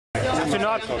After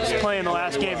not playing the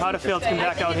last game, how did it feel to come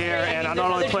back out here and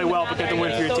not only play well, but get the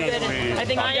win for your team? I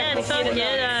think it felt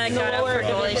good. Got up for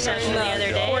goalie session the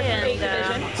other day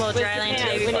and pulled dry lane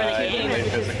today before the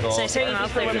game. So I started out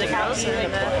play for the girls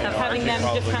and having them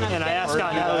just kind of. And I asked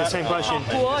Scott Natalie the same question.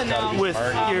 With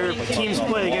your team's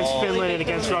play against Finland and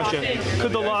against Russia,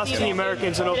 could the loss to the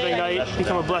Americans on opening night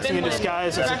become a blessing in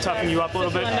disguise as it toughen you up a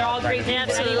little bit? Yeah,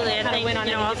 absolutely. I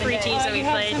think all three teams that we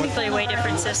play way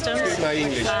different systems.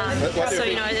 So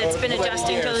it's been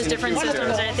adjusting to those different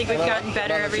systems, and I think we've gotten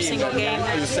better every single game.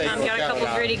 Got a couple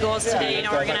gritty goals today.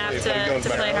 We're going to have to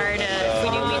play hard if we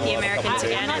do meet the Americans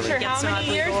again and get some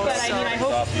ugly goals. So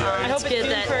it's good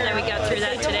that we got through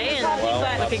that today, and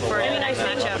looking forward to the next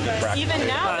matchup.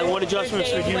 What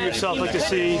adjustments would you yourself like to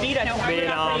see made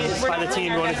by the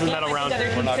team going into the medal round?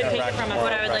 What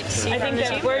I would like to see from the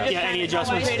team? Yeah, any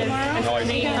adjustments? I don't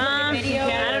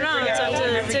know. It's up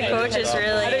to coaches,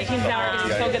 really.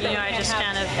 I just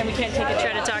kind of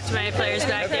try to talk to my players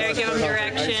back there, give them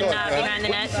direction behind the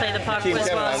net, play the puck as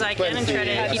well as I can, and try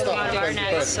to keep them out of our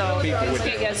net. So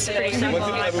it's pretty simple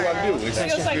on my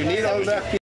part.